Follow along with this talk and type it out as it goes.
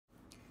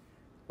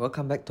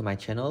Welcome back to my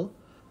channel.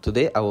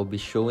 Today I will be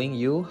showing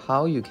you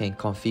how you can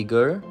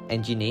configure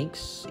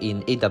Nginx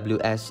in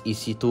AWS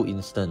EC2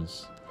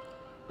 instance.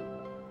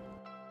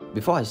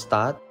 Before I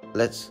start,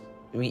 let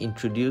me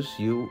introduce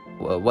you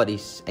what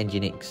is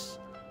Nginx.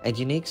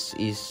 Nginx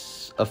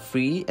is a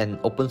free and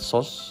open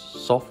source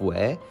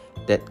software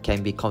that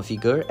can be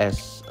configured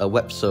as a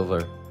web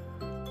server.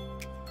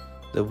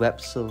 The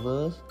web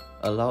server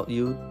allows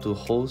you to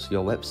host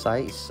your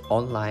websites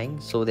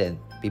online so that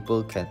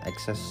people can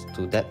access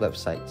to that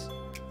website.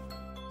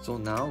 So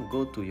now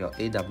go to your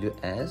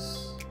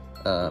AWS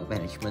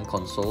Management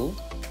Console,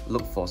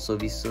 look for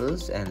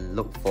services and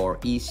look for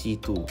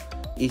EC2.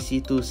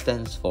 EC2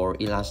 stands for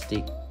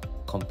Elastic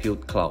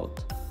Compute Cloud.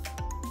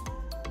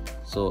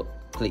 So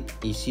click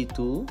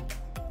EC2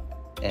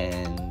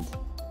 and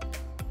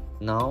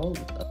now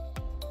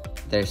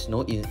there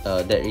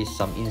is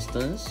some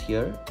instance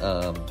here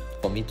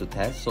for me to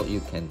test, so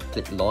you can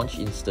click launch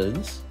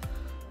instance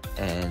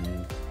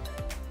and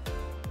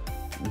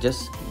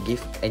just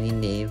give any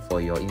name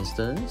for your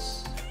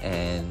instance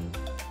and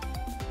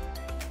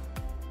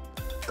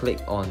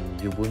click on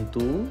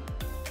Ubuntu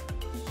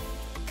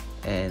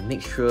and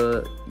make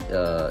sure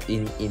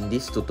in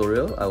this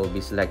tutorial I will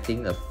be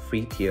selecting a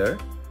free tier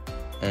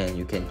and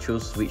you can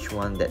choose which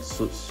one that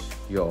suits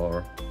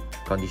your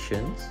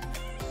conditions,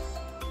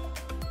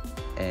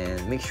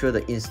 and make sure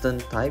the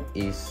instance type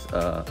is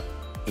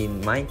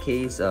in my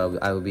case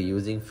I will be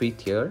using free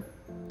tier.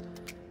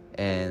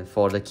 And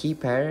for the key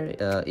pair,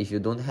 if you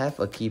don't have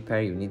a key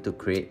pair, you need to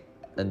create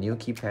a new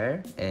key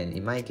pair, and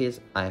in my case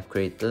I have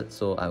created,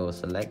 so I will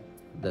select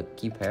the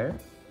key pair.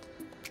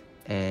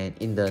 And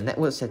in the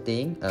network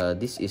setting,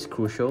 this is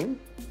crucial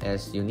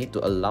as you need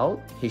to allow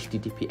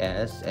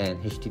HTTPS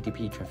and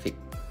HTTP traffic,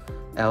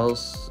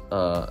 else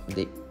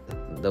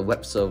the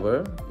web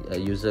server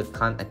user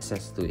can't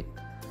access to it.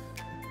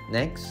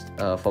 Next,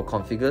 for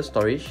configure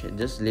storage,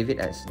 just leave it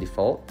as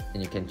default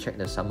and you can check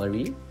the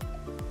summary.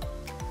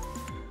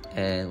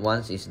 And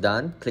once it's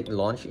done, click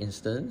launch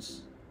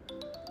instance,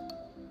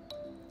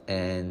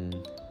 and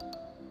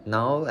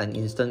now an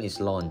instance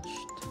is launched.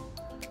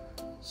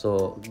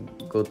 So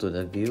go to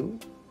the view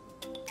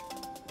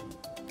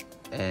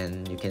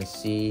and you can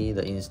see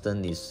the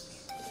instance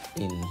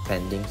is in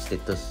pending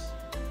status.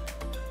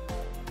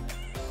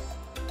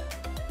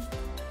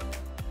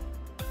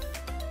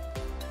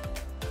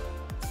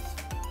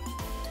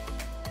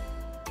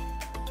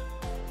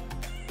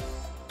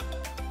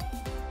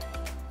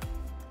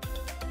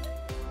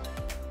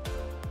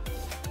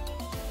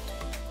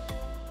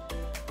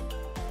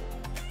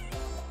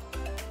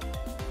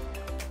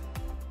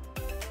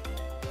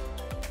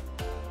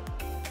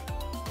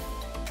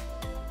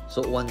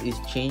 So once it's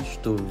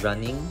changed to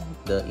running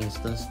the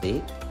instance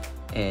state,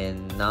 and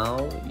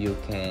now you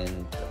can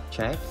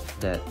check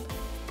that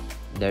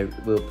there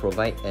will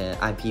provide an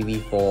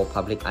IPv4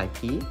 public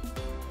IP,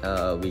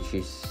 which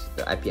is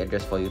the IP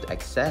address for you to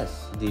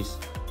access this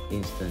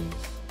instance.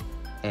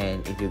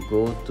 And if you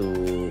go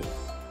to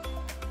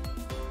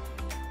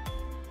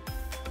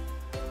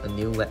a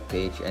new web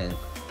page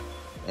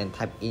and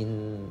type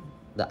in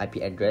the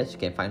IP address, you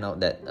can find out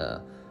that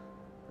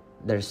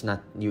the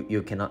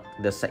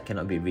site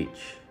cannot be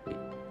reached.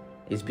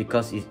 It's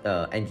because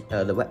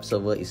the web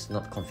server is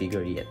not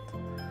configured yet.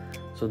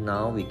 So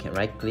now we can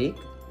right click,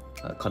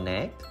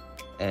 connect,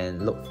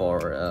 and look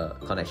for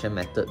connection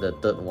method, the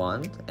third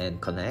one,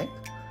 and connect.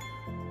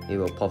 It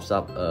will pop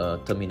up a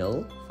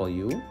terminal for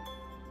you.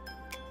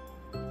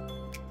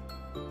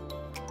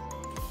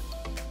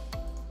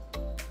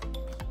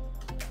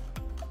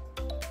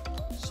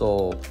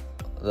 So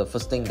the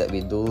first thing that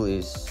we do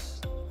is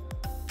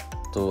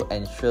to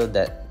ensure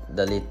that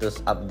the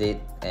latest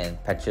update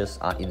and patches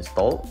are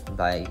installed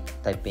by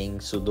typing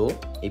sudo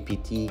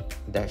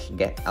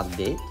apt-get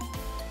update.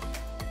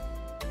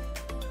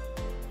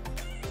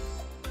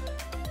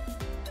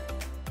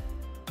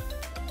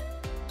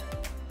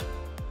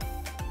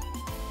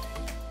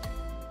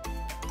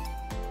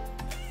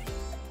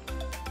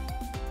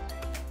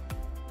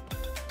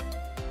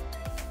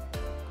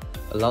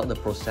 Allow the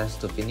process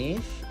to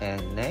finish,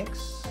 and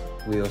next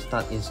we will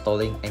start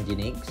installing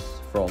Nginx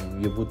from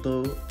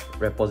Ubuntu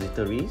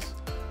repositories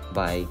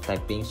by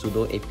typing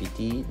sudo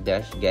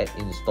apt-get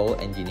install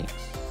Nginx.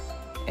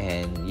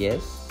 And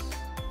yes,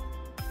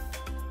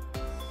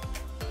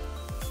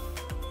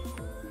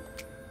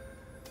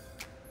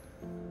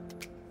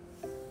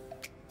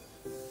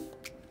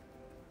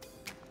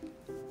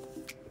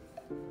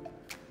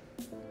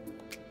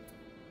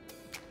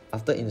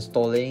 after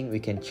installing, we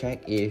can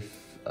check if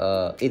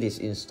it is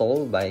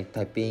installed by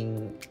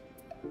typing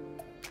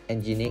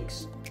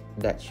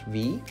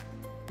Nginx-v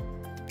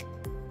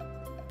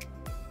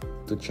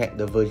to check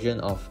the version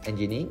of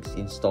Nginx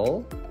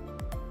installed.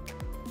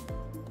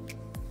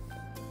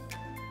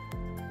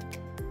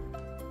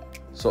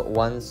 So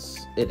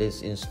once it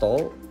is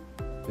installed,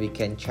 we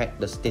can check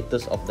the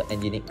status of the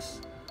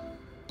Nginx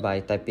by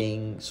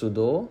typing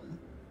sudo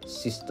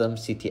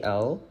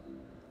systemctl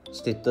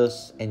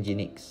status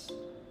Nginx.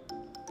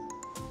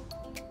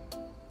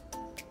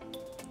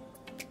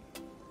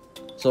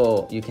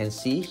 So you can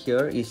see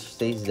here it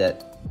says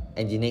that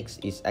Nginx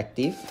is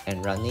active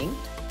and running.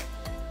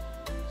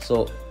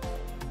 So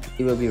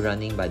it will be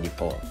running by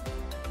default.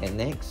 And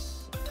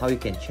next, how you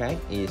can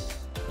check is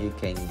you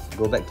can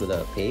go back to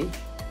the page,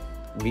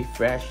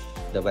 refresh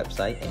the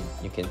website, and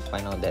you can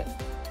find out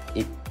that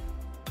it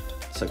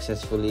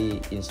successfully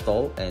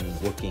installed and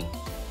working.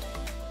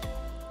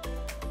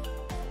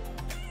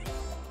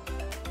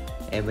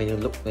 And when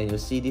you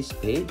see this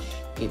page,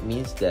 it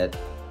means that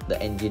the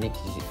Nginx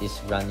is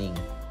running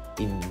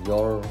in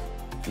your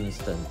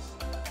instance,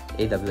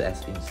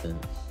 AWS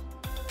instance.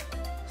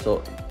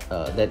 So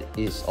that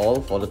is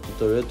all for the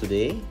tutorial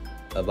today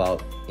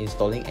about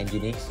installing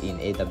Nginx in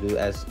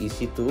AWS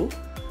EC2.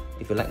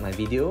 If you like my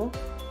video,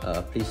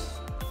 please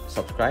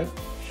subscribe,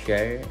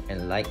 share,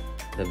 and like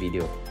the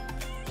video.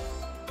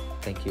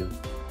 Thank you.